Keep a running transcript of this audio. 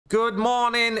Good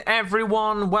morning,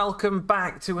 everyone. Welcome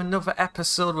back to another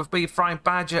episode with me,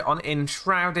 Friedbadger, on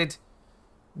Enshrouded.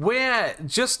 We're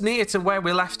just near to where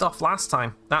we left off last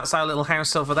time. That's our little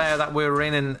house over there that we were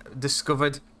in and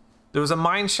discovered. There was a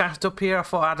mine shaft up here. I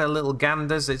thought I had a little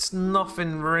ganders. It's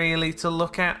nothing really to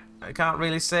look at. I can't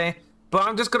really say. But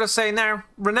I'm just going to say now,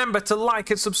 remember to like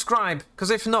and subscribe, because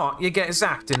if not, you get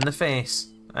zapped in the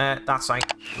face. That's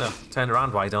right. No, turn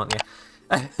around, why don't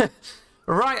you?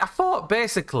 Right, I thought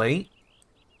basically,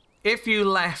 if you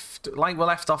left, like we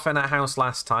left off in our house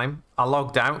last time, I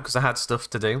logged out because I had stuff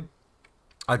to do.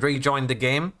 I'd rejoined the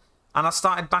game, and I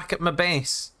started back at my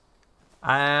base.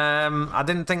 I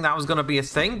didn't think that was going to be a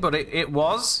thing, but it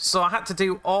was, so I had to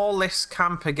do all this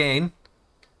camp again.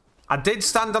 I did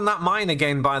stand on that mine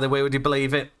again, by the way, would you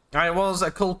believe it? I was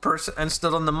a culprit and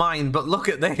stood on the mine, but look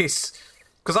at this.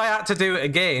 Because I had to do it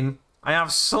again. I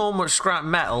have so much scrap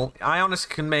metal, I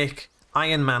honestly can make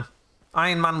Iron Man.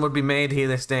 Iron Man would be made here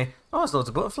this day. Oh, there's loads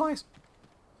of butterflies.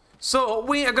 So,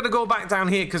 we are going to go back down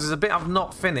here because there's a bit I've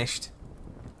not finished.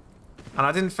 And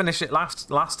I didn't finish it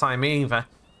last time either.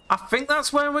 I think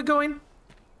that's where we're going.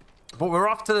 But we're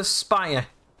off to the spire.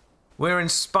 We're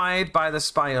inspired by the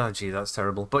spire. Oh, gee, that's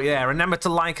terrible. But yeah, remember to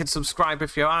like and subscribe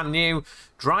if you are new.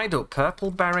 Dried up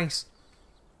purple berries.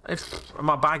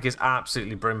 My bag is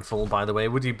absolutely brimful, by the way.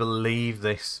 Would you believe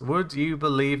this? Would you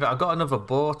believe it? I got another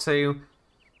bow too,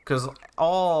 because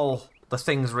all the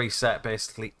things reset,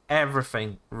 basically.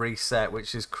 Everything reset,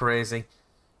 which is crazy.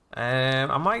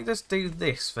 I might just do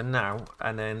this for now,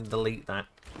 and then delete that.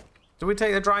 Do we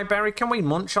take the dry berry? Can we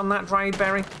munch on that dry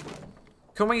berry?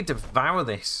 Can we devour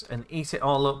this and eat it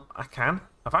all up? I can.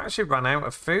 I've actually run out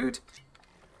of food.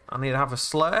 I need to have a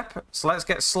slurp. So let's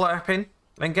get slurping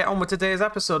and get on with today's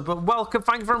episode. But welcome,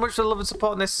 thank you very much for the love and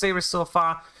support in this series so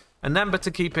far. And remember to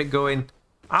keep it going.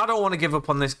 I don't want to give up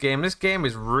on this game. This game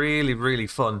is really, really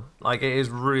fun. Like, it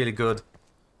is really good.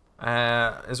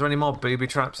 Is there any more booby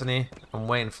traps in here? I'm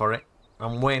waiting for it.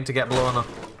 I'm waiting to get blown up.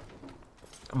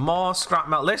 More scrap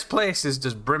metal. This place is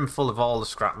just brimful of all the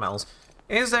scrap metals.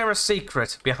 Is there a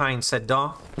secret behind said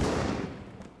door?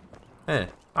 Hey,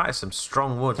 that is some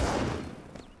strong wood.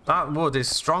 That wood is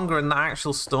stronger than the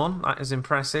actual stone. That is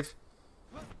impressive.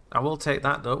 I will take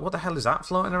that though. What the hell is that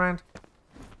floating around?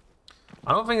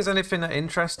 I don't think there's anything that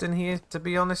interesting here, to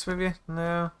be honest with you.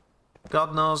 No.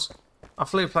 God knows. I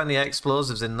flew plenty of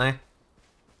explosives in there.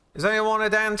 Does anyone want to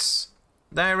dance?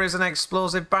 There is an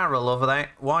explosive barrel over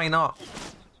there. Why not?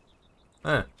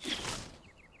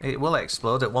 It will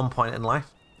explode at one point in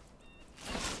life.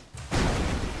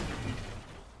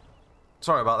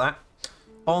 Sorry about that.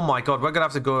 Oh my god, we're going to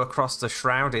have to go across the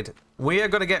Shrouded. We are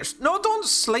going to get... No, don't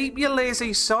sleep, you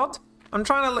lazy sod. I'm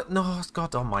trying to... No,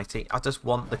 God almighty. I just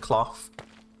want the cloth.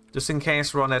 Just in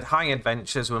case we're on high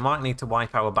adventures, we might need to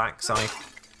wipe our backside.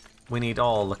 We need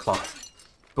all the cloth.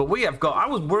 But we have got... I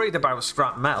was worried about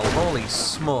scrap metal. Holy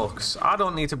smokes. I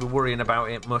don't need to be worrying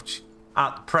about it much.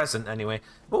 At present, anyway.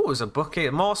 Oh, there's a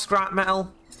bucket. More scrap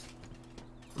metal.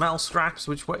 Metal scraps,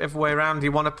 whichever way around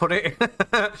you want to put it.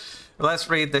 Let's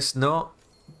read this note.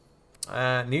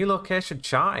 New location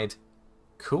charted.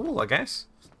 Cool, I guess.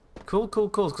 Cool,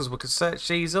 because we could search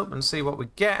these up and see what we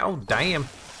get. Oh, damn.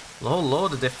 A whole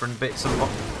load of different bits and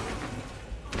bobs.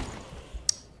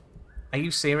 Are you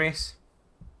serious?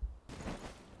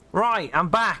 Right, I'm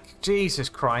back. Jesus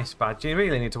Christ, Badge. You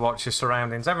really need to watch your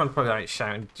surroundings. Everyone's probably like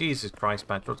shouting, Jesus Christ,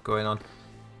 Badge, what's going on?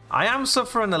 I am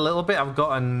suffering a little bit. I've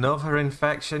got another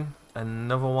infection.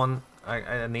 Another one.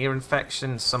 An ear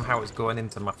infection. Somehow it's going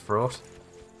into my throat.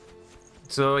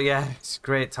 So yeah, it's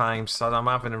great times. So I'm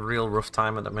having a real rough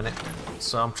time at the minute.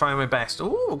 So I'm trying my best.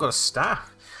 Oh, I've got a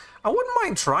staff. I wouldn't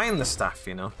mind trying the staff,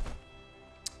 you know.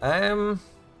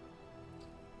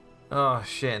 Oh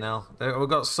shit, now we've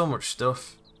got so much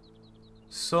stuff.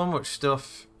 So much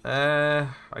stuff. I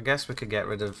guess we could get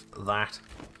rid of that.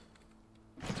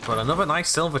 But another nice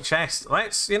silver chest.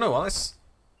 Let's, you know what? Let's.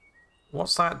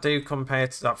 What's that do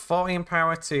compared to that? 14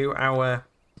 power to our.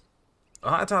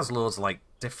 Oh, it has loads of like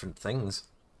different things.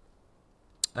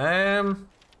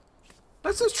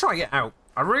 Let's just try it out.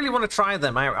 I really want to try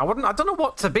them out. I don't know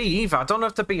what to be either. I don't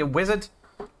have to be a wizard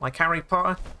like Harry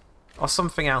Potter or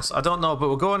something else. I don't know, but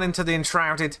we're going into the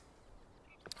Enshrouded.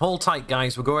 Hold tight,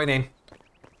 guys. We're going in.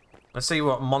 Let's see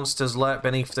what monsters lurk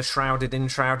beneath the Shrouded,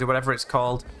 Enshrouded, whatever it's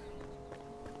called.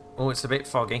 Oh, it's a bit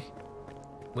foggy.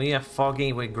 We are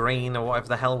foggy, we're green, or whatever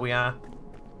the hell we are.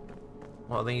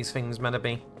 What are these things meant to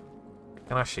be?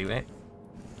 Can I shoot it?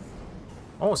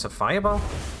 Oh, it's a fireball.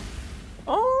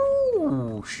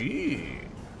 Oh, shit.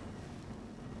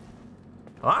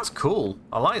 Well, that's cool.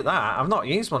 I like that. I've not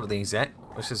used one of these yet,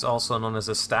 which is also known as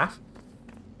a staff.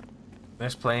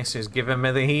 This place is giving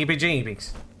me the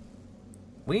heebie-jeebies.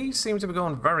 We seem to be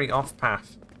going very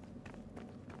off-path.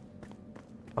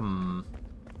 The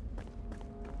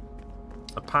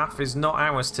path is not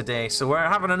ours today, so we're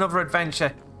having another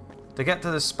adventure to get to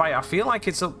the spire. I feel like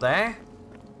it's up there.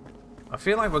 I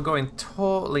feel like we're going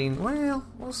totally... Well,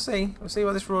 we'll see. We'll see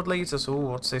where this road leads us. Oh,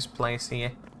 what's this place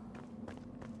here?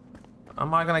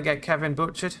 Am I going to get Kevin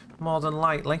butchered? More than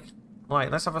likely.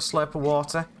 Right, let's have a slurp of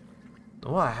water.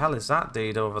 What the hell is that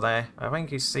dude over there? I think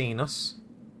he's seen us.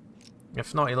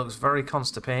 If not, he looks very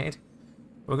constipated.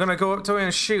 We're going to go up to him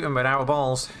and shoot him with our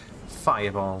balls.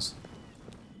 Fireballs.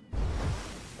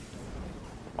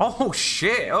 Oh,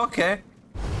 shit. Okay.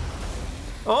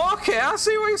 Okay, I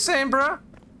see what you're saying, bro.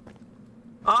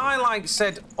 I, like,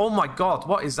 said, oh my god,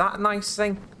 what is that nice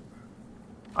thing?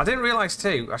 I didn't realise,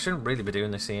 too, I shouldn't really be doing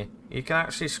this here. You can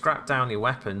actually scrap down your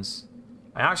weapons.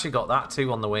 I actually got that,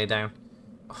 too, on the way down.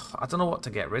 I don't know what to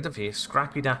get rid of here.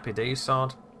 Scrappy Dappy Doo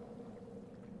sword.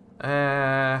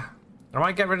 I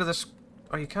might get rid of this.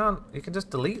 Oh, you can't. You can just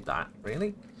delete that,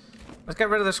 really? Let's get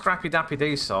rid of the Scrappy Dappy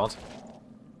Doo sword.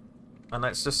 And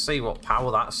let's just see what power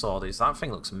that sword is. That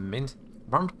thing looks mint.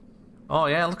 Oh,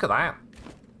 yeah, look at that.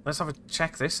 Let's have a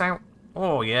check this out.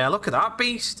 Oh, yeah, look at that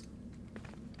beast.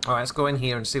 Alright, let's go in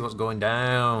here and see what's going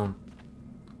down.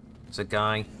 There's a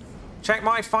guy. Check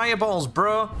my fireballs,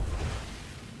 bro.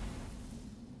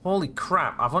 Holy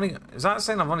crap, is that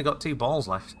saying I've only got 2 balls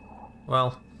left?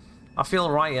 Well, I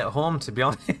feel right at home, to be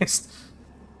honest.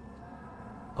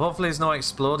 Hopefully there's no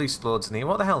explodes in here.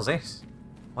 What the hell is this?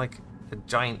 Like a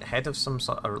giant head of some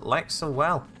sort of Lexa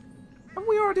well. Have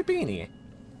we already been here?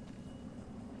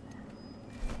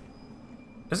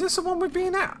 Is this the one we've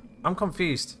been at? I'm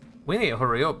confused. We need to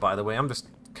hurry up, by the way. I'm just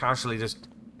casually just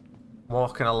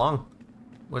walking along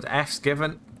with F's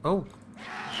given. Oh,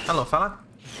 hello, fella.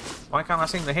 Why can't I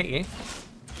seem to hit you?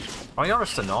 Oh, you're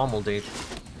just a normal dude.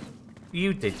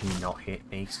 You did not hit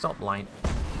me. Stop lying.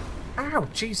 Ow,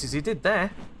 Jesus, he did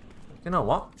there. You know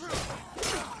what?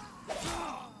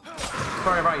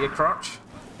 Sorry about your crotch.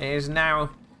 It is now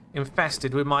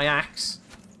infested with my axe.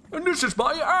 And this is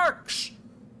my axe!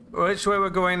 Which way we're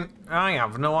going, I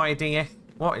have no idea.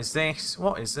 What is this?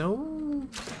 What is... Ooh.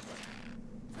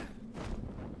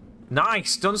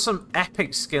 Nice! Done some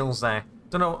epic skills there.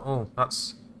 Don't know... Oh,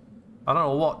 that's... I don't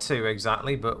know what to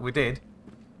exactly, but we did.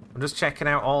 I'm just checking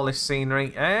out all this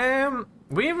scenery.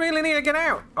 We really need to get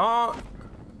out. Oh,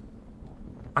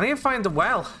 I need to find the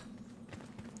well.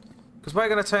 Because we're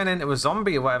going to turn into a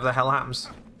zombie or whatever the hell happens.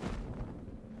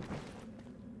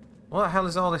 What the hell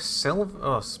is all this silver?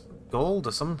 Oh, gold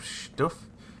or some stuff.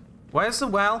 Where's the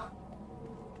well?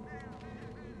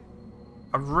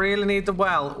 I really need the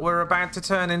well. We're about to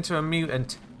turn into a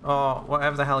mutant. Or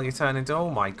whatever the hell you turn into. Oh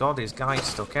my god, his guy's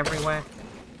stuck everywhere.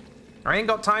 I ain't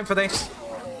got time for this.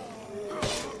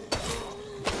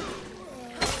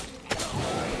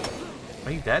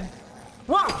 Are you dead?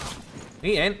 Whoa!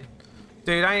 He ain't.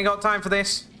 Dude, I ain't got time for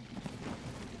this.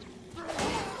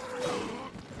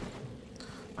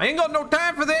 I ain't got no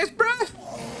time for this, bruh!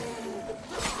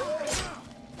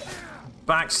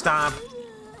 Backstab.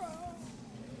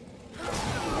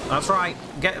 That's right.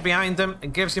 Get behind them.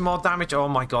 It gives you more damage. Oh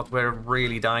my god, we're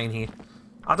really dying here.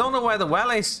 I don't know where the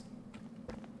well is.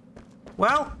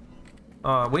 Well,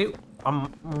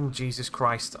 oh, Jesus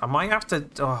Christ. I might have to...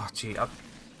 Oh, gee. I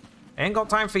ain't got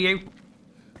time for you.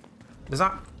 Is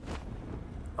that...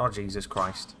 Oh, Jesus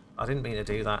Christ. I didn't mean to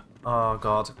do that. Oh,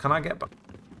 God. Can I get back?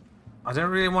 I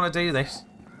don't really want to do this.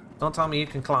 Don't tell me you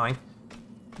can climb.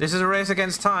 This is a race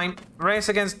against time. Race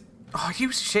against... Oh, are you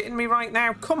shitting me right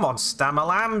now? Come on, stammer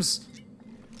lambs.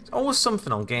 There's always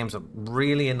something on games that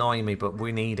really annoy me, but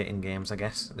we need it in games, I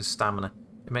guess. There's stamina.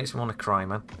 It makes me want to cry,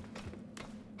 man.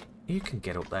 You can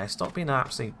get up there. Stop being an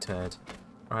absolute turd.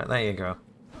 Right, there you go.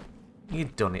 You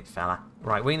done it, fella.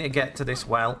 Right, we need to get to this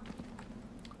well.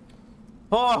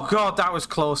 Oh, God, that was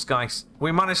close, guys.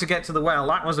 We managed to get to the well.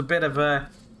 That was a bit of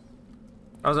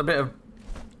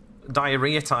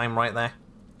diarrhea time right there.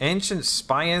 Ancient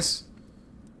spires.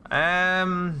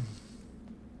 Where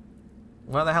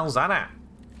the hell's that at?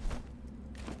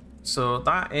 So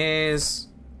that is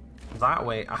that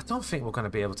way. I don't think we're going to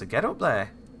be able to get up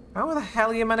there. How the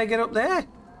hell are you meant to get up there?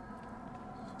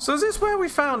 So is this where we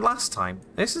found last time?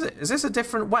 Is this a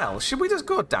different well? Should we just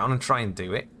go down and try and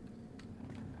do it?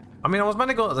 I mean, I was meant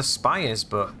to go to the spires,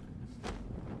 but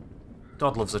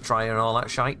God loves a try and all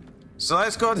that shite. So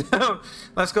let's go down.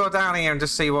 Let's go down here and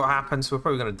just see what happens. We're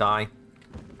probably going to die.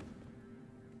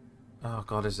 Oh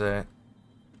God, is there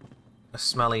a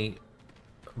smelly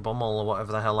bummel or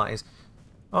whatever the hell that is?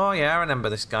 Oh yeah, I remember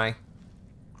this guy.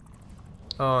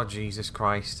 Oh Jesus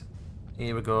Christ.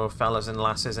 Here we go, fellas and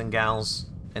lasses and gals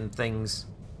and things.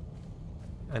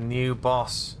 A new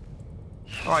boss.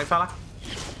 Alright, fella.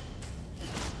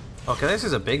 Okay, this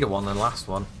is a bigger one than the last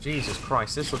one. Jesus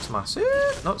Christ, this looks massive.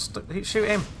 No, shoot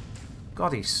him.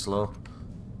 God, he's slow.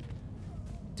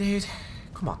 Dude,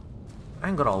 come on. I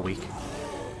ain't got all week.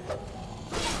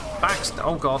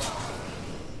 Oh, God.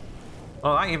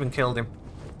 Oh, that even killed him.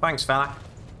 Thanks, fella.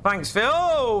 Thanks, Phil.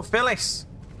 Oh, Phyllis.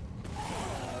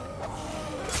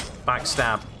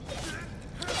 Backstab.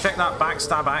 Check that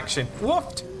backstab action.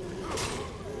 Woofed.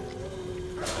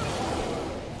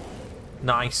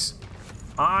 Nice.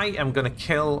 I am going to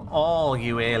kill all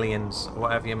you aliens,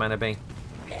 whatever you're meant to be.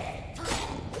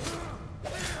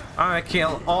 I'm going to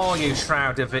kill all you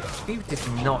Enshrouded. You did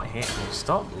not hit me.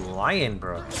 Stop lying,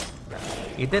 bro.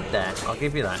 You did that. I'll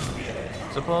give you that.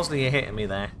 Supposedly you're hitting me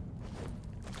there.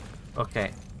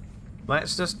 Okay.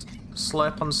 Let's just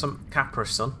slurp on some Capra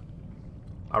Sun.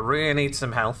 I really need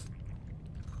some health.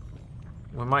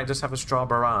 We might just have a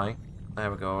strawberry.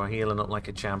 There we go. We're healing up like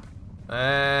a champ.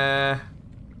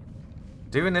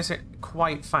 Doing this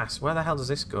quite fast. Where the hell does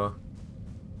this go?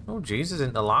 Oh, Jesus,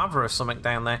 into lava or something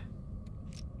down there.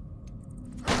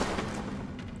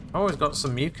 Oh, he's got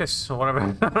some mucus or whatever.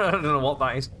 I don't know what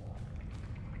that is.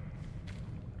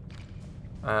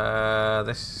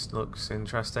 This looks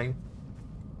interesting.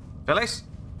 Phyllis?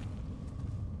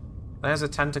 There's a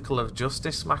tentacle of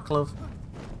justice, Maclove.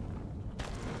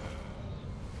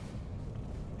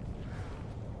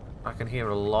 I can hear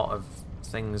a lot of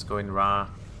things going rah.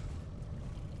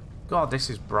 God, this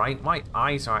is bright. My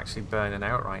eyes are actually burning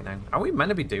out right now. Are we meant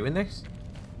to be doing this?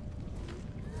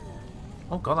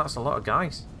 Oh God, that's a lot of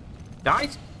guys.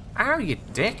 Guys? Ow, you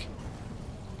dick.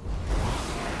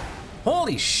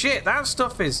 Holy shit, that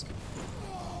stuff is...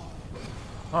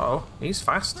 Uh-oh, he's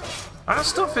fast. That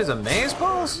stuff is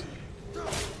amazeballs.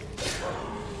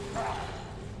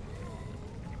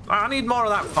 I need more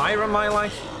of that fire in my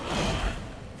life.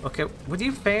 Okay, would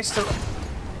you face the...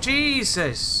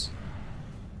 Jesus!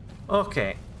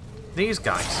 Okay, these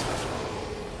guys.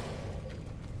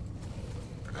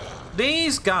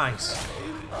 These guys!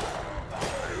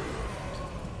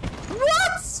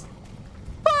 What?!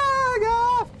 Bug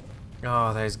off!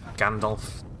 Oh, there's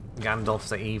Gandalf. Gandalf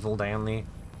the evil down there.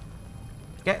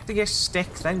 Get to your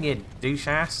stick then, you douche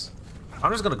ass.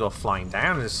 I'm just gonna go flying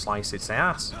down and just slice its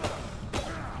ass.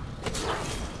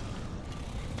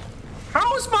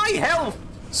 How's my health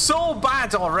so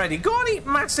bad already? Go and eat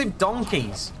massive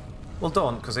donkeys. Well,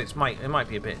 don't, because it might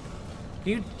be a bit.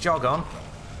 You jog on.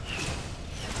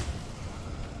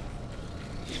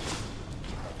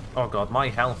 Oh God, my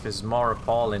health is more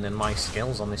appalling than my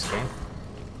skills on this game.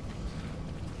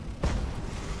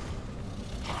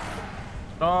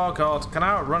 Oh God, can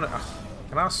I run it?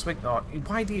 Can I swing? Oh,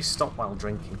 why do you stop while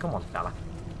drinking? Come on, fella.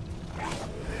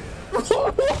 What?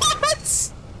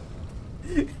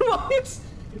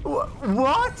 What?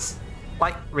 What?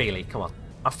 Like, really? Come on.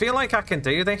 I feel like I can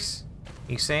do this,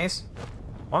 he says.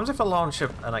 What happens if I launch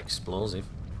an explosive?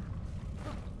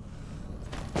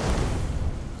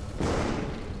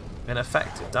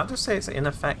 Ineffective. Did I just say it's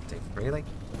ineffective? Really?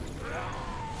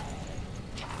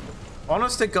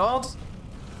 Honest to God?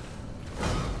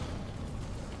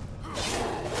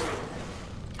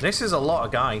 This is a lot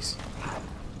of guys.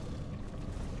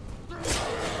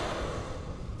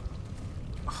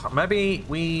 Maybe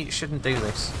we shouldn't do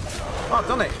this. Oh, I've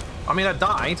done it. I mean, I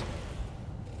died.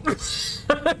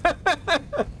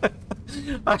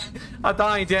 I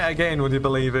died yet again, would you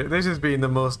believe it? This has been the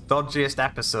most dodgiest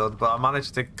episode, but I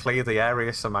managed to clear the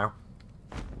area somehow.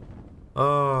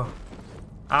 Oh.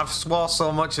 I've swore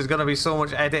so much, there's going to be so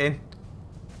much editing.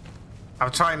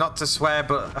 I'm trying not to swear,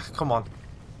 but come on.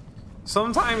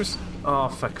 Sometimes... Oh,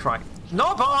 for Christ.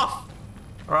 Knob off!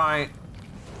 Right.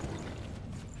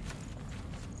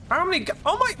 How many...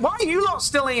 Oh my... Why are you lot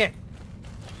still here?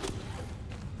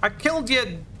 I killed your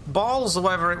balls or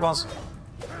whatever it was.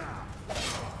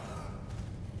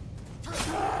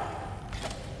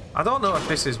 I don't know if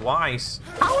this is wise.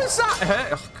 How is that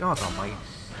hurt? Oh, God almighty.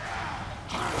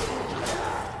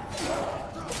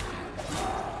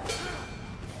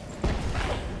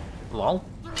 Lol.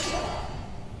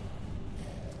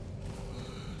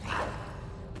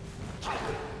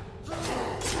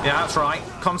 Yeah, that's right.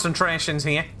 Concentration's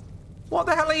here. What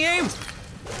the hell are you?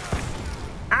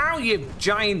 Ow, you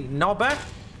giant knobber.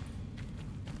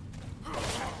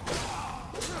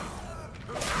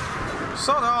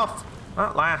 Sod off.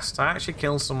 At last, I actually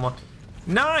killed someone.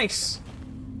 Nice!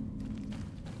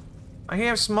 I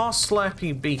hear some more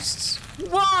slurpy beasts.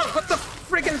 Whoa! What the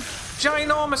friggin'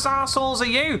 ginormous assholes are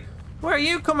you? Where are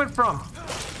you coming from?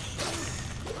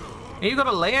 You got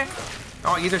a lair?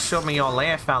 Oh, you just showed me your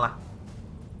lair, fella.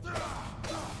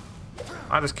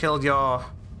 I just killed your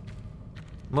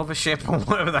mothership or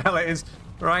whatever the hell it is.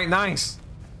 Right, nice.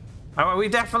 Are we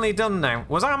definitely done now?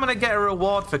 Was I going to get a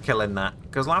reward for killing that?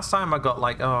 Because last time I got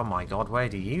like, oh my god, where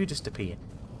do you just appear?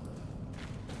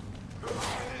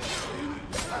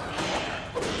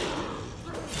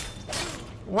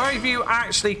 Where have you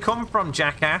actually come from,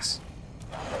 jackass?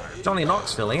 Johnny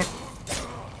Knoxville here.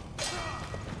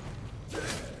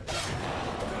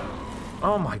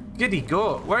 Oh my giddy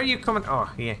goat. Where are you coming? Oh,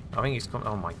 here. I think he's coming.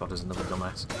 Oh my god, there's another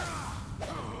dumbass.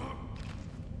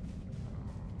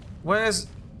 Where's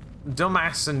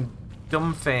dumbass and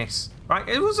dumbface? Right,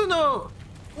 it wasn't no.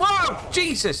 Whoa!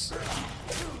 Jesus!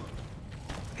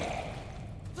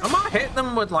 I might hit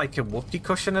them with like a whoopee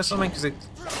cushion or something because it.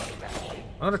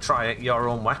 I'm gonna try it, your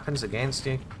own weapons against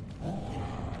you.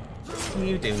 What are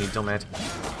you doing, you dumbhead?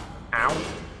 Ow.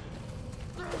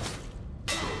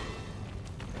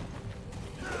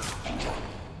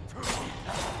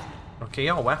 Okay,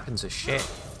 your weapons are shit.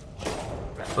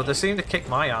 But they seem to kick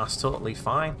my ass totally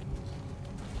fine.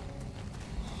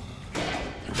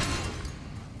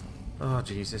 Oh,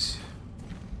 Jesus.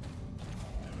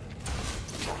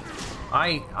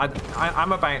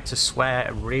 I'm about to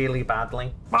swear really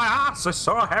badly. My ass is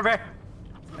so heavy!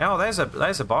 Oh, there's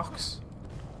a box.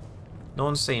 No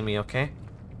one see me, okay?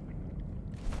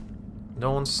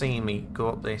 No one see me go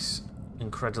up this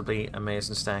incredibly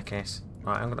amazing staircase.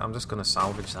 Right, I'm just gonna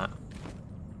salvage that.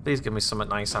 Please give me something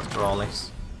nice after all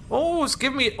this. Oh, it's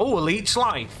giving me... Oh, a leech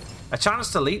life. A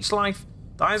chance to leech life.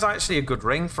 That is actually a good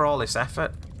ring for all this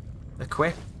effort.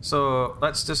 Equip. So,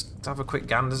 let's just have a quick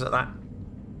ganders at that.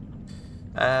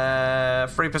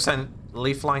 3%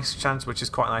 leaf life chance, which is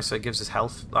quite nice, so it gives us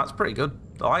health. That's pretty good.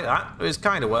 I like that. It's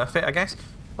kind of worth it, I guess.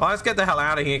 Well, let's get the hell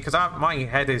out of here, because my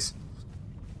head is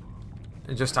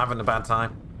just having a bad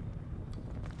time.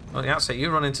 Well, that's it.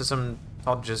 You run into some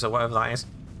podgers or whatever that is.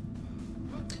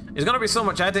 There's going to be so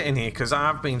much editing here, because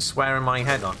I've been swearing my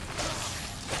head off.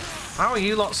 How are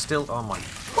you lot still... Oh my...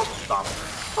 What?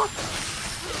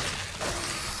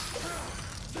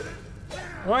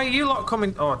 Why are you lot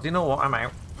coming... Oh, do you know what? I'm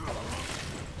out.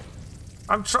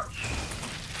 I'm trying...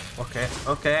 Okay,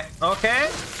 okay, okay.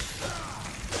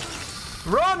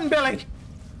 Run, Billy!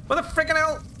 What the freaking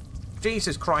hell?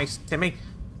 Jesus Christ, Timmy.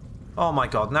 Oh my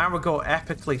god, now we go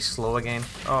epically slow again.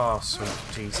 Oh, sweet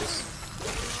Jesus.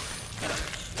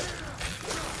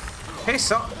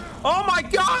 Piss off. Oh my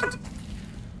god!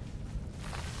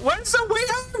 Where's the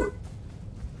widow?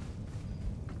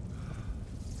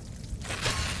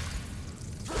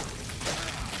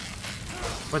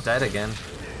 We're dead again.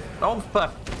 Oh,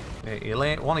 fuck.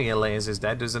 One of your layers is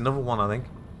dead. There's another one, I think.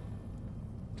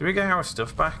 Do we get our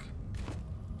stuff back?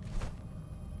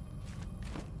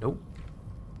 Nope.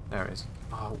 There it is.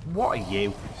 Oh, what are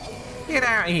you? Get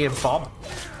out of here, Bob.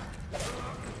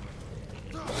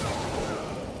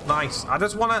 Nice. I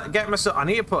just want to get myself... I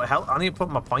need to put health. I need to put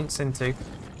my points into.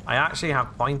 I actually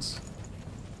have points.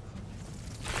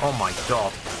 Oh my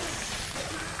god.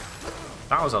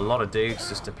 That was a lot of dudes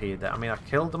just appeared there. I mean, I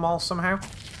killed them all somehow.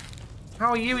 How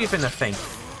are you even a thing?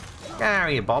 Get out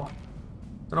of here, Bob.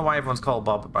 Don't know why everyone's called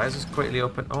Bob, but let's just quickly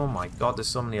open... Oh my god, there's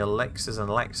so many elixirs and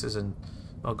Lexers and...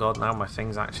 Oh god, now my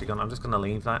thing's actually gone. I'm just going to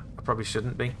leave that. I probably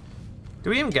shouldn't be. Do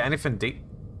we even get anything deep?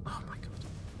 Oh my god.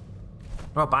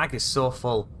 Our bag is so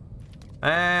full.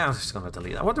 I'm just going to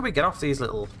delete that. What do we get off these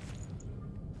little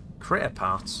critter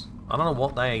parts? I don't know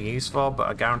what they are used for, but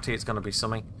I guarantee it's going to be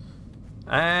something.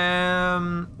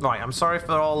 Right, I'm sorry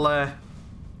for all the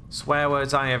swear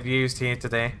words I have used here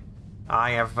today.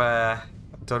 I have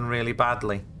done really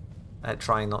badly at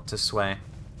trying not to swear.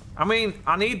 I mean,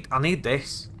 I need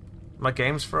this. My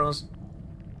game's froze.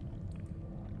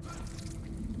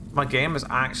 My game is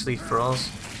actually froze.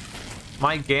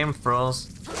 My game froze.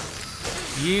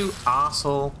 You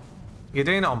asshole. You're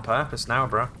doing it on purpose now,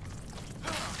 bro.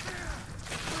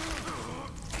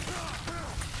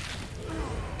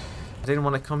 I didn't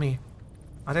want to come here.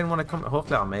 I didn't want to come.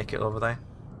 Hopefully I'll make it over there.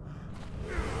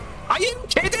 Are you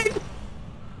kidding?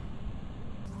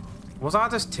 Was I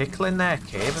just tickling their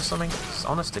cave or something?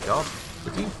 Honest to God.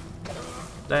 Did you?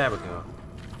 There we go.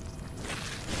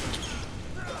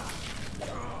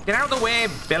 Get out of the way,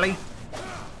 Billy.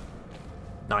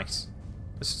 Nice.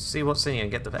 Let's see what's in here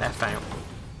and get the F out.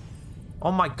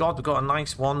 Oh my god, we've got a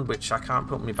nice one, which I can't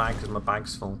put in my bag because my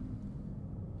bag's full.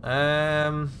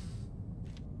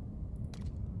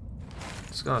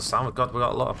 It's gonna sound good. We've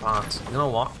got a lot of parts. You know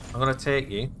what? I'm gonna take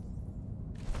you.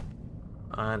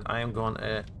 And I am going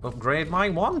to upgrade my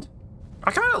wand.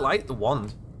 I kind of like the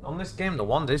wand. On this game, the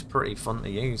wand is pretty fun to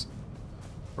use.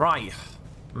 Right.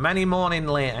 Many morning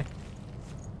later.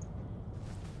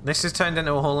 This has turned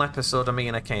into a whole episode of me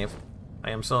in a cave.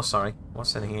 I am so sorry.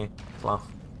 What's in here? Cloth.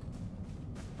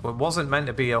 Well, it wasn't meant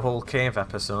to be a whole cave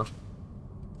episode.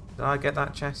 Did I get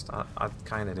that chest? I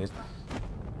kind of did.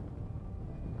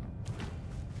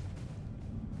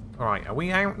 Alright, are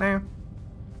we out now?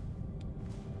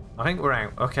 I think we're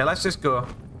out. Okay, let's just go.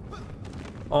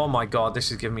 Oh my god, this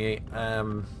is giving me...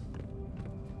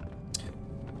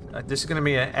 this is going to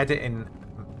be an editing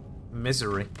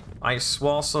misery. I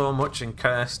swore so much and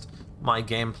cursed my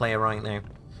gameplay right now.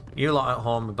 You lot at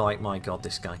home would be like, my god,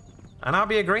 this guy. And I'll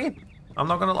be agreeing. I'm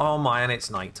not going to... Oh my, and it's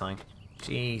nighttime.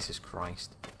 Jesus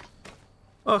Christ.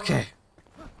 Okay.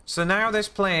 So now this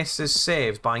place is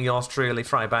saved by yours truly,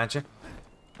 Friedbadger.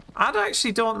 I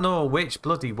actually don't know which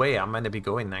bloody way I'm meant to be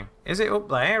going now. Is it up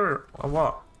there or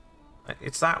what?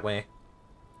 It's that way.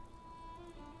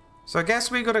 So I guess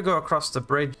we got to go across the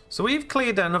bridge. So we've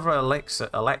cleared another Alexa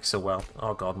well.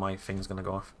 Oh god, my thing's going to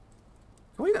go off.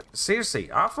 Can we... Seriously,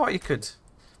 I thought you could...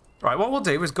 Right, what we'll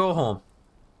do is go home.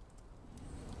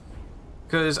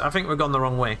 Because I think we've gone the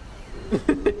wrong way.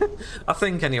 I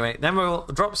think anyway. Then we'll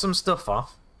drop some stuff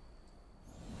off.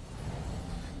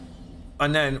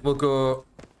 And then we'll go...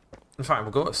 In fact,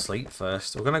 we'll go to sleep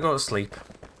first. We're going to go to sleep.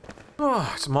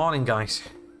 Oh, it's morning, guys.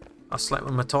 I slept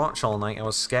with my torch all night. I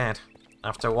was scared.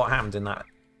 After what happened in that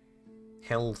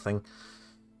hill thing.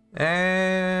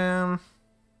 There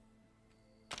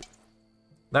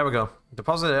we go.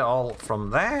 Deposit it all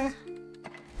from there.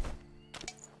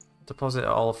 Deposit it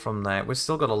all from there. We've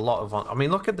still got a lot of... I mean,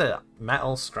 look at the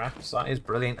metal scraps. That is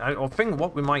brilliant. I think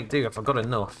what we might do, if I've got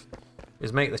enough,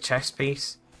 is make the chest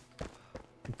piece.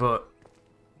 But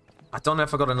I don't know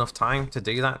if I've got enough time to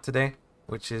do that today,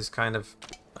 which is kind of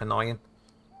annoying.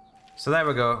 So there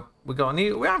we go. We got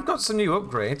we have got some new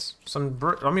upgrades.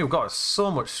 I mean, we've got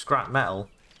so much scrap metal,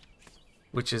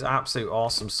 which is absolute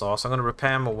awesome sauce. I'm going to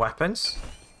repair my weapons.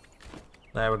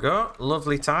 There we go.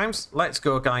 Lovely times. Let's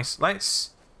go, guys.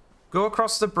 Let's go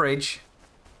across the bridge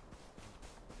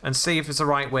and see if it's the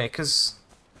right way, because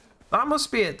that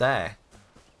must be it there.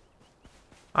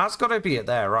 That's got to be it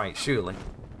there, right? Surely.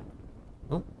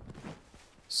 Oh.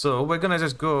 So we're going to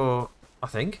just go, I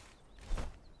think.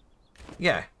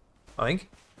 Yeah, I think.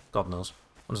 God knows.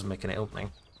 I'm just making it up now.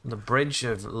 The bridge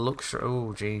of luxury.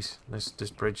 Oh, jeez. This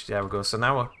bridge. There we go. So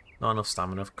now we're not enough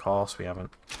stamina. Of course we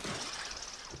haven't.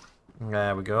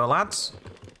 There we go, lads.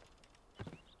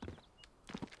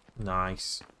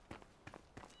 Nice.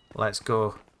 Let's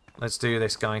go. Let's do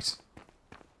this, guys.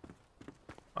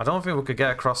 I don't think we could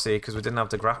get across here because we didn't have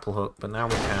the grapple hook, but now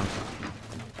we can.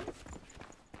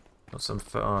 Got some...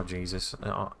 Oh, Jesus.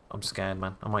 Oh, I'm scared,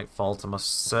 man. I might fall to my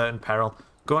certain peril.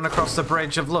 Going across the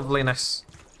bridge of loveliness.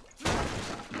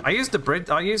 I used the bridge...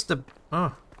 I used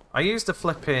the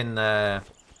flipping...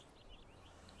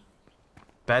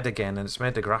 bed again, and it's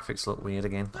made the graphics look weird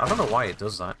again. I don't know why it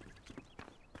does that.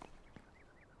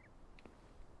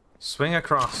 Swing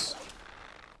across.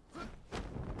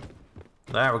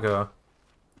 There we go.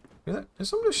 Did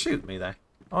somebody shoot me there?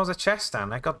 Oh, there's a chest down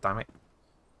there. God damn it.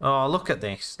 Oh, look at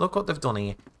this. Look what they've done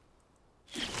here.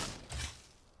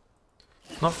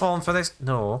 Not falling for this.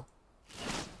 No.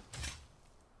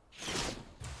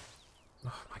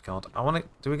 Oh my god. I want to...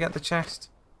 Do we get the chest?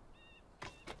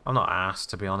 I'm not asked,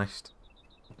 to be honest.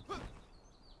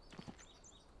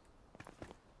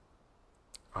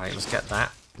 Right, let's get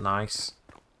that. Nice.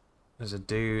 There's a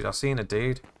dude. I've seen a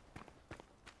dude.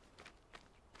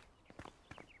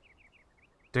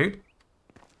 Dude?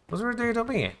 Was there a dude up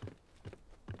here?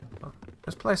 Oh,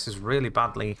 this place is really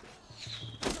badly...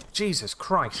 Jesus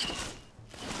Christ.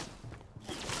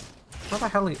 What the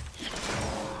hell are you...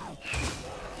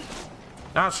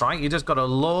 That's right, you just got a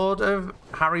load of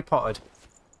Harry Pottered.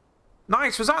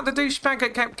 Nice, was that the douchebag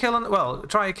that kept killing... Well,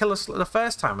 trying to kill us the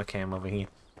first time we came over here.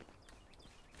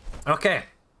 Okay.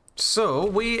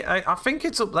 So, I think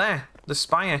it's up there. The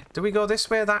spire. Do we go this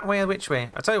way, that way, or which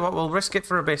way? I tell you what, we'll risk it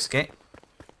for a biscuit.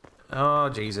 Oh,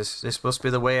 Jesus. This must be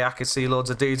the way. I could see loads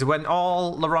of dudes who went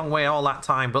all the wrong way all that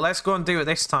time. But let's go and do it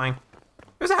this time.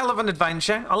 It was a hell of an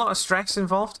adventure. A lot of stress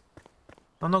involved.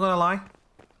 I'm not going to lie.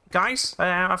 Guys,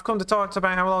 I've come to talk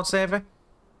about our Lord Savior.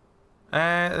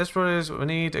 This one is, we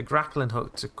need a grappling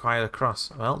hook to acquire across.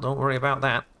 Well, don't worry about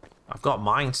that. I've got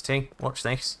mines too. Watch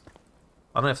this.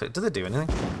 I don't know if it... Do they do anything?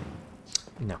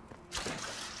 No.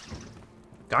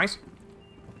 Guys?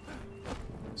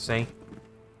 See?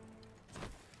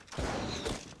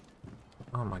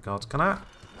 Oh my god, can I...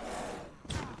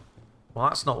 Well,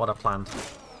 that's not what I planned.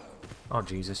 Oh,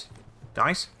 Jesus.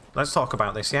 Guys, let's talk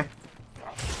about this, yeah?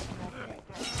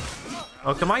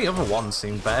 Okay, my other one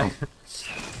seemed better.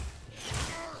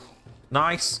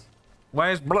 Nice.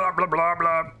 Where's blah, blah, blah,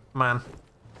 blah? Man.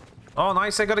 Oh,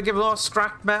 nice. I gotta give a lot of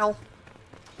scrap metal.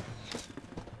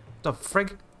 The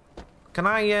frig? Can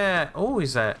I, oh,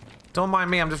 is that? Don't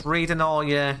mind me, I'm just reading all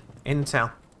your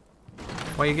intel.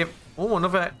 Where you give... Oh,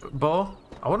 another bow.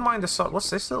 I wouldn't mind a sword. What's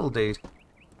this little dude?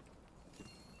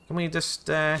 Can we just,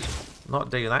 not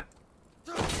do that?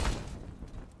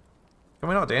 Can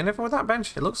we not do anything with that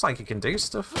bench? It looks like you can do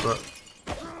stuff, but...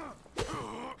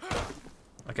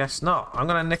 I guess not. I'm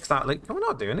gonna nick that loot. Can we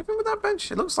not do anything with that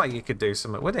bench? It looks like you could do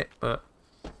something with it, but...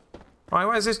 Right,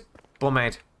 where's this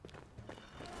bumhead?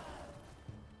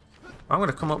 I'm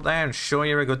gonna come up there and show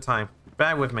you a good time.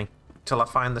 Bear with me till I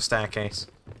find the staircase.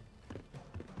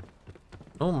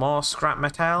 Oh, more scrap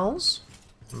metals.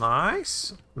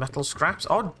 Nice. Metal scraps.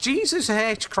 Oh, Jesus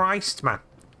H. Christ, man.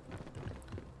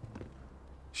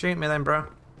 Shoot me then, bro.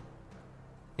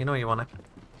 You know you want it.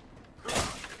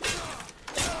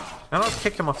 Now let's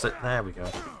kick him off the... There we go.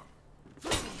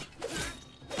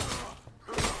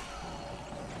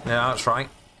 Yeah, that's right.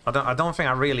 I don't think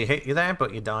I really hit you there,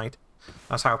 but you died.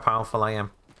 That's how powerful I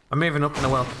am. I'm moving up in the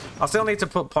world. I still need to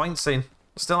put points in.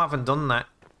 I still haven't done that.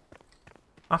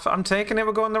 I'm taking it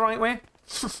we're going the right way.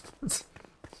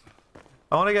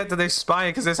 I want to get to this spire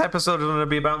because this episode is going to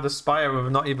be about the spire.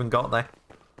 We've not even got there.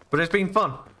 But it's been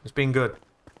fun. It's been good.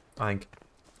 I think.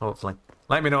 Hopefully.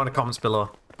 Let me know in the comments below.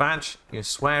 Badge, your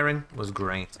swearing was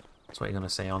great. That's what you're going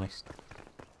to say, honest.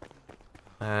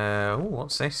 Oh,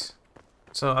 what's this?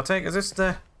 So I take, is this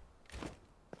the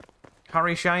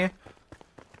Harryshire?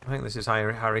 I think this is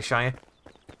Harryshire.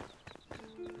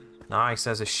 Nice,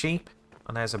 there's a sheep.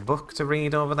 And there's a book to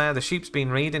read over there. The sheep's been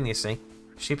reading, you see.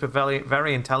 Sheep are very,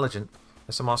 very intelligent.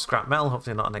 There's some more scrap metal,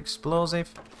 hopefully not an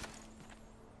explosive.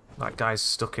 That guy's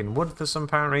stuck in wood for some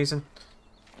apparent reason.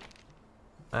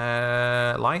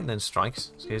 Lightning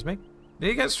strikes, excuse me. Did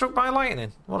you get struck by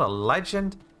lightning? What a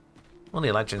legend.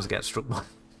 Only legends get struck by...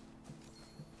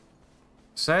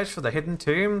 Search for the hidden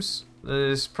tombs.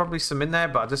 There's probably some in there,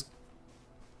 but I just...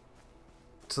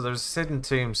 So there's hidden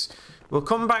tombs. We'll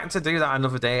come back to do that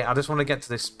another day. I just want to get to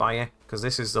this spire, because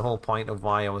this is the whole point of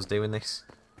why I was doing this.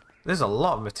 There's a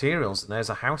lot of materials, and there's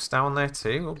a house down there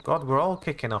too. Oh god, we're all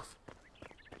kicking off.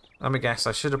 Let me guess,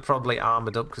 I should have probably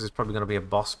armoured up, because there's probably going to be a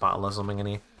boss battle or something in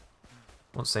here.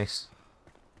 What's this?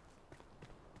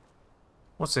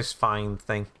 What's this fine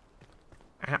thing?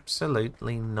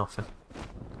 Absolutely nothing.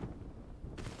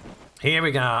 Here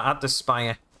we go, at the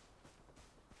spire.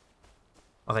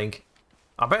 I think.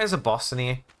 I bet there's a boss in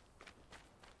here.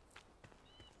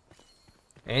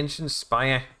 Ancient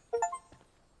Spire.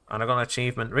 And I got an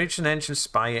achievement. Reach an ancient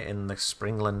spire in the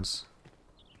Springlands.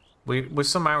 We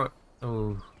somehow...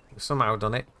 Oh, we somehow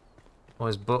done it.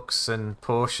 There's books and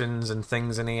potions and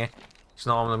things in here. Which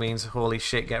normally means, holy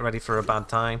shit, get ready for a bad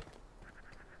time.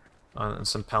 And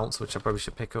some pelts, which I probably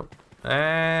should pick up.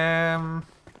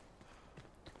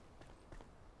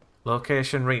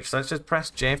 Location reached. Let's just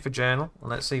press J for journal and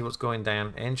let's see what's going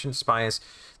down. Ancient spires.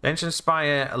 The ancient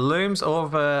spire looms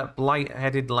over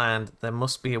blight-headed land. There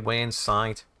must be a way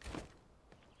inside.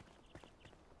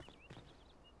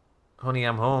 Honey,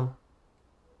 I'm home.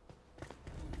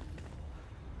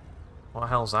 What the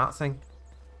hell's that thing?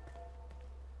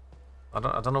 I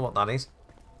don't know what that is.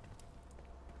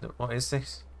 What is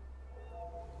this?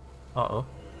 Uh-oh.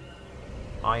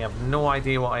 I have no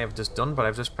idea what I have just done, but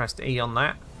I've just pressed E on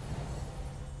that.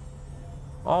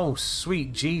 Oh,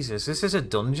 sweet Jesus. This is a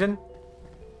dungeon?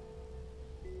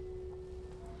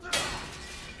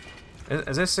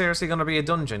 Is this seriously going to be a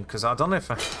dungeon? Because I don't know if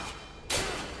I...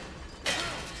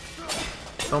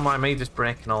 Don't mind me just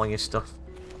breaking all your stuff.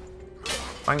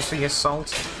 Thanks for your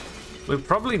salt. We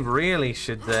probably really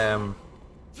should... Oh,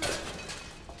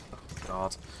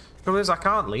 God. The trouble is, I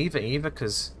can't leave it either,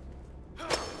 because...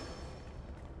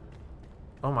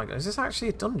 Oh my God, is this actually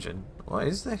a dungeon? What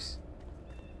is this?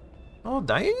 Oh,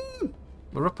 damn!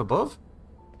 We're up above.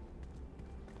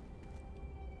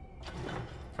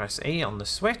 Press E on the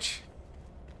switch.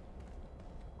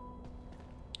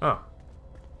 Oh.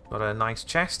 Got a nice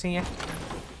chest here.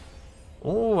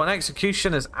 Oh, an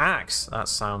executioner's axe. That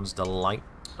sounds delightful.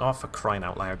 Oh, for crying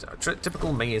out loud.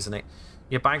 Typical me, isn't it?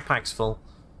 Your backpack's full.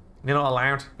 You're not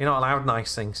allowed. You're not allowed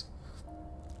nice things.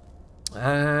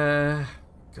 God,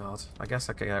 I guess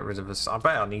I could get rid of this. I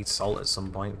bet I need salt at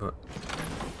some point, but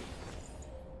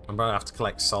I'm gonna have to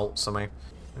collect salt somehow.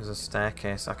 There's a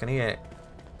staircase. I can hear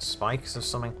spikes or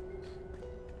something.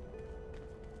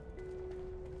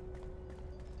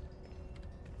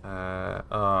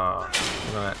 Oh,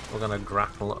 we're gonna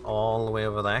grapple all the way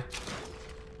over there.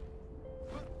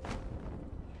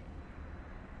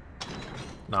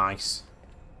 Nice.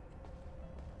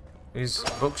 These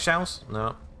bookshelves?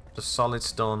 No, just solid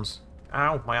stones.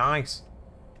 Ow, my eyes.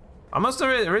 I must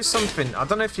admit, there is something. I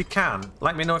don't know if you can.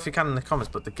 Let me know if you can in the comments.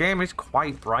 But the game is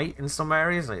quite bright in some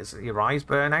areas. It's, your eyes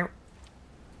burn out.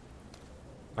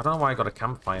 I don't know why I got a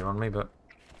campfire on me, but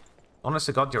honest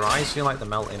to God, your eyes feel like they're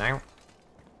melting out.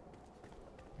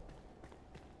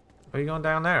 Are you going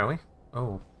down there? Are we?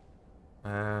 Oh,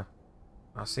 I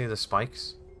see the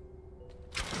spikes.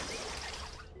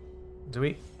 Do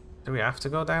we have to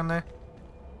go down there?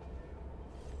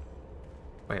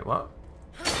 Wait, what?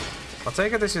 I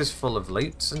take it this is full of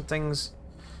loots and things.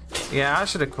 Yeah, I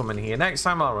should have come in here. Next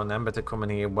time I'll remember to come in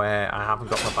here where I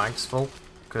haven't got my bags full.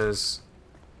 Because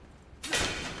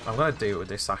I'm going to do it with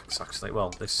this axe, actually. Well,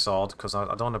 this sword, because I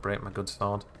don't want to break my good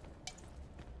sword.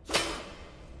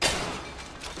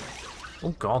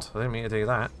 Oh god, I didn't mean to do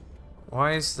that.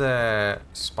 Why is the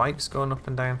spikes going up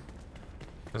and down?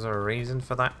 Is there a reason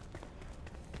for that?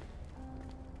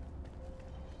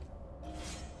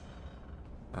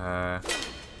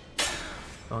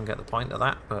 Don't get the point of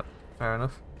that, but fair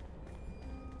enough.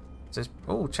 Is this...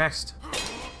 Oh, chest.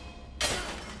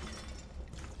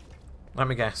 Let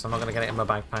me guess, I'm not going to get it in my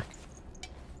backpack.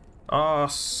 Oh,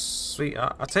 sweet.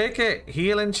 I take it.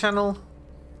 Healing channel.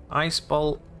 Ice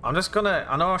bolt. I'm just going to...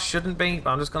 I know I shouldn't be, but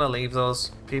I'm just going to leave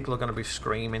those. People are going to be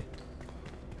screaming.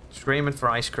 Screaming for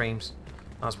ice creams.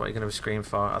 That's what you're going to be screaming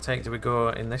for. I take it, do we go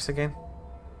in this again?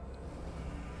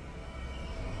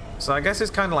 So I guess it's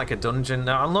kind of like a dungeon.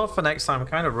 Now, I'll know for next time. I'm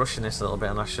kind of rushing this a little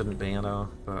bit, and I shouldn't be, I know.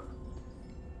 But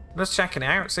I'm just checking it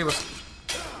out, see what's...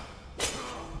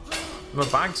 My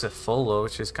bags are full, though,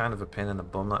 which is kind of a pain in the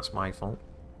bum. That's my fault.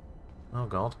 Oh,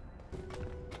 God.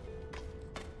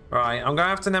 Right, I'm going to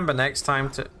have to remember next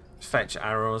time to fetch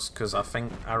arrows, because I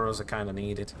think arrows are kind of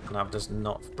needed, and I've just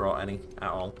not brought any at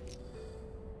all.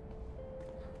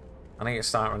 I need to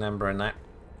start remembering that,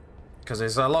 because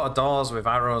there's a lot of doors with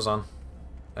arrows on.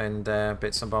 And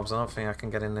bits and bobs. I don't think I can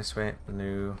get in this way.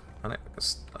 No. And I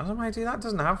don't know why I do that. It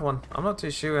doesn't have one. I'm not too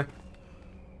sure.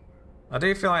 I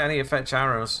do feel like I need to fetch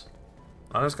arrows.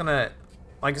 I'm just gonna...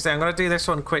 Like I say, I'm gonna do this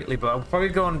one quickly, but I'll probably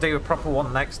go and do a proper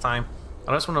one next time.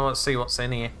 I just want to see what's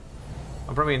in here.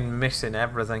 I'm probably missing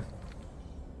everything.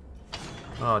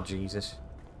 Oh, Jesus.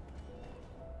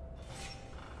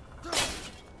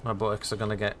 My buttocks are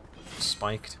gonna get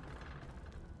spiked.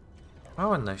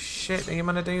 How in the shit are you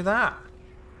gonna do that?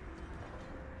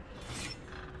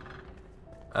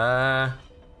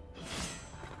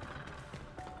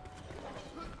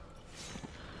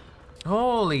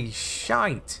 Holy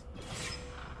shite.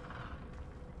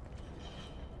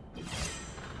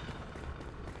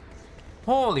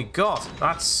 Holy God,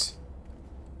 that's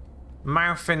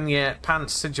mouth in your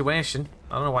pants situation.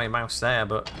 I don't know why your mouth's there,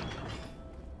 but...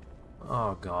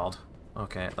 Oh God.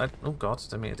 Okay, oh God,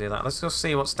 didn't mean to do that. Let's go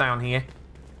see what's down here.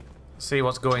 See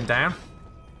what's going down.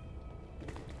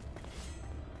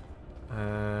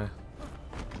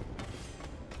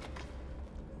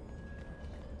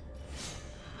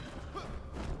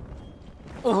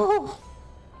 Oh!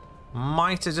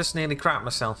 Might have just nearly crapped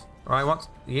myself. Right, what?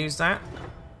 Use that.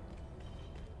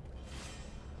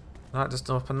 That just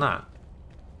opened that.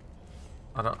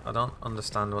 I don't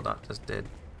understand what that just did.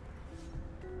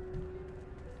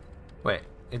 Wait,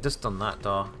 it just done that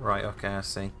door. Right, okay, I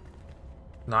see.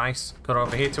 Nice. Got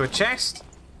over here to a chest.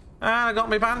 And I got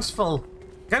my pants full.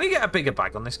 Can you get a bigger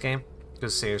bag on this game?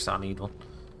 Because seriously, I need one.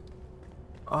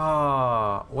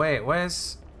 Oh, wait,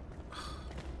 where's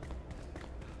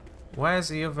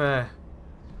the other...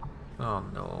 Oh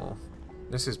no.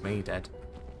 This is me dead.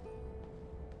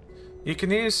 You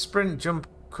can use sprint jump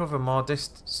cover more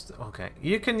distance. Okay.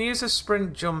 You can use a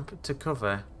sprint jump to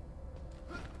cover.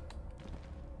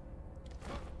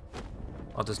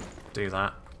 I'll just do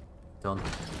that. Done.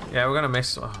 Yeah, we're gonna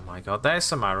miss... Oh my God. There's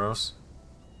some arrows.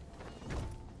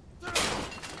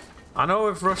 I know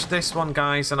we've rushed this one,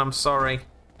 guys, and I'm sorry.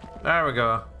 There we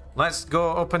go. Let's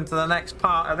go up into the next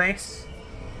part of this.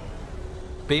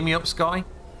 Beam me up, Scotty.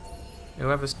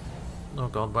 Whoever's... Oh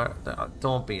God, where...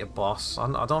 Don't be a boss.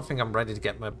 I don't think I'm ready to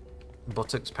get my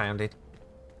buttocks pounded.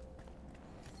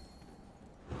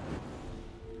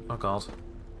 Oh God.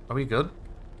 Are we good?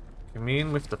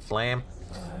 Commune with the flame.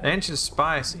 Ancient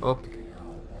spice up.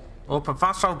 Open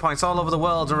fast travel points all over the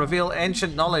world and reveal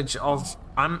ancient knowledge of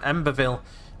Emberville.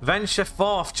 Venture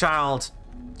forth, child.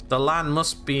 The land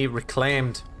must be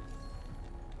reclaimed.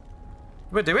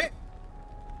 We'll do it.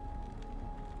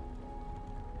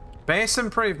 Base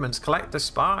improvements. Collect the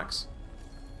sparks.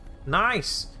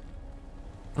 Nice.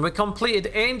 We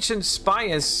completed ancient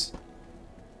spires.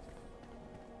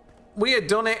 We had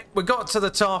done it. We got to the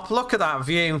top. Look at that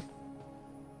view.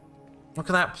 Look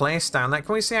at that place down there.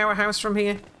 Can we see our house from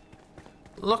here?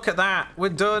 Look at that. We're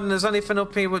done. There's anything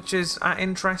up here which is at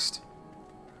interest?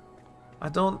 I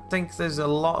don't think there's a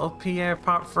lot up here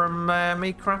apart from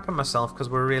me crapping myself because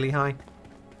we're really high.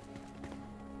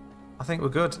 I think we're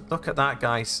good. Look at that,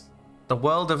 guys. The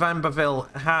world of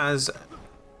Emberville has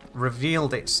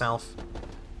revealed itself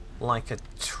like a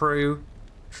true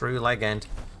legend.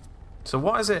 So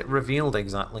what is it revealed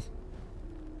exactly?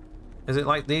 Is it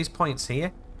like these points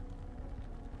here?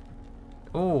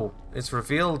 Oh, it's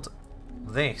revealed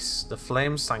this. The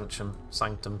Flame Sanctum,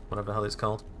 whatever the hell it's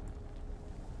called.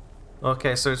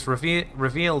 Okay, so it's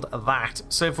revealed that.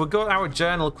 So if we go to our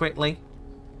journal quickly,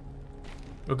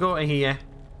 we'll go to here.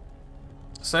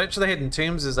 Search the hidden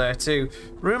tombs is there too.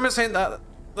 Rumours hint that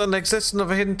an existence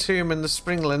of a hidden tomb in the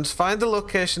Springlands. Find the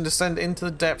location, descend into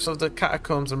the depths of the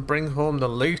catacombs and bring home the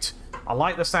loot. I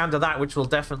like the sound of that, which we'll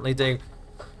definitely do.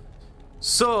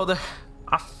 So,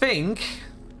 I think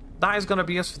that is going to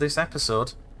be us for this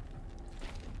episode.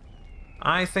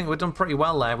 I think we've done pretty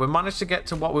well there. We managed to get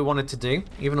to what we wanted to do,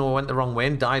 even though we went the wrong way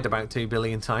and died about 2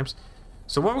 billion times.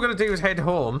 So what we're going to do is head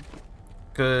home,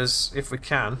 because if we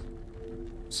can.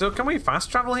 So can we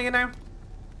fast travel here now?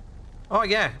 Oh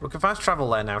yeah, we can fast travel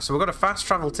there now. So we've got to fast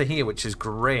travel to here, which is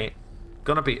great.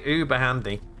 Gonna be uber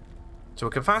handy. So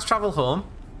we can fast travel home.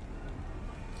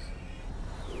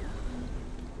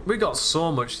 We got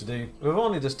so much to do. We've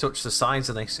only just touched the sides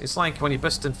of this. It's like when you're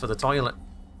busting for the toilet.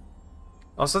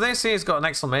 Oh, so this here's got an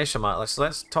exclamation mark. So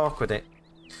let's talk with it.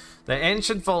 The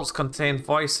ancient vaults contain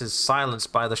voices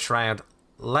silenced by the shroud.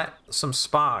 Get some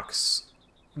sparks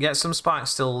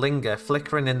still linger,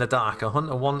 flickering in the dark. A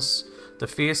hunter once the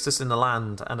fiercest in the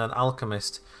land, and an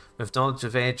alchemist with knowledge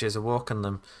of ages awoken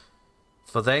them.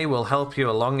 For they will help you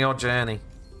along your journey.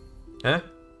 Huh?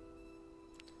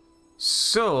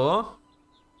 So,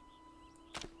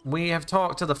 we have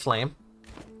talked to the flame.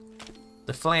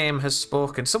 The flame has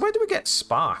spoken. So where do we get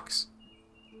sparks?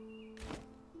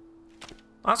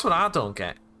 That's what I don't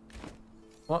get.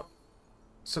 What?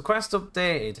 So quest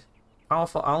updated.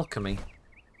 Powerful alchemy.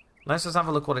 Let's just have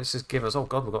a look what it says give us. Oh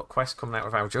god, we've got quests coming out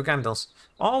of our jug handles.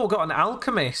 Oh, we've got an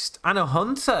alchemist and a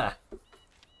hunter.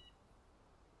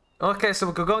 Okay, so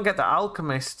we could go and get the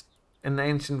alchemist in the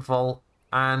ancient vault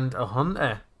and a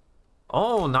hunter.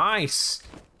 Oh, nice.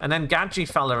 And then Gadgy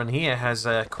fella in here has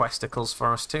questicles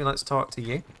for us too. Let's talk to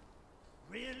you.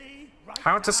 Really?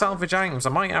 How to salvage items.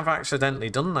 I might have accidentally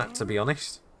done that, to be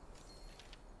honest.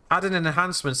 Add an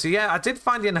enhancement. So yeah, I did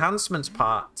find the enhancements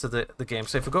part to the game.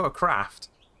 So if we go to craft,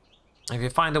 if you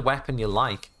find a weapon you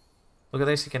like, look at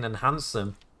this, you can enhance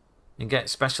them and get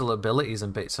special abilities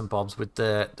and bits and bobs with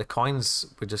the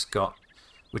coins we just got,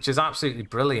 which is absolutely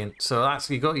brilliant. So that's,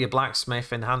 you go to your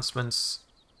blacksmith enhancements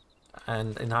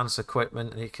and enhance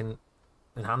equipment, and you can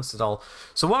enhance it all.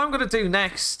 So what I'm going to do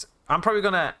next, I'm probably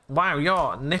going to... Wow,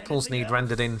 your nipples need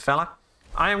rendered in, fella.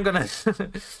 I am going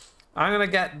to... I'm going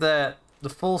to get the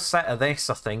full set of this,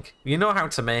 I think. You know how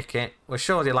to make it. We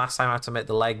showed you last time how to make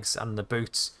the legs and the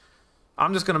boots.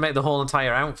 I'm just going to make the whole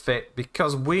entire outfit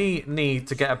because we need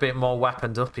to get a bit more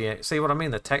weaponed up here. See what I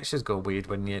mean? The textures go weird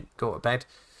when you go to bed.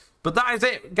 But that is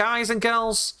it, guys and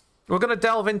girls. We're going to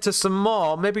delve into some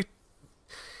more. Maybe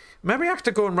I have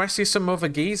to go and rescue some other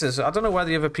geezers. I don't know where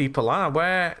the other people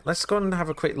are. Let's go and have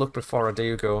a quick look before I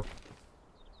do go.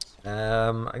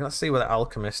 Let's see where the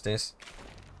alchemist is.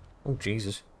 Oh,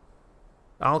 Jesus.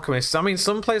 Alchemist. I mean,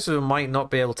 some places we might not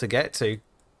be able to get to.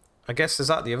 I guess, is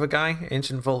that the other guy?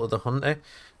 Ancient Vault of the Hunter.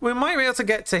 We might be able to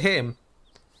get to him.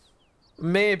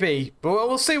 Maybe. But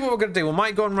we'll see what we're going to do. We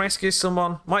might go and rescue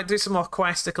someone. Might do some more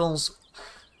questicles.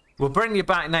 We'll bring you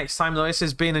back next time, though. This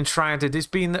has been Enshrouded. It's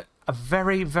been a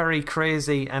very, very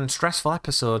crazy and stressful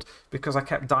episode because I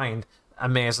kept dying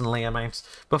amazingly amounts.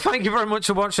 But thank you very much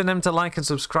for watching. Them to like and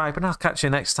subscribe. And I'll catch you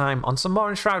next time on some more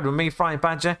Enshrouded with me,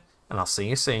 Friedbadger. And I'll see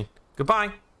you soon.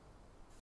 Goodbye.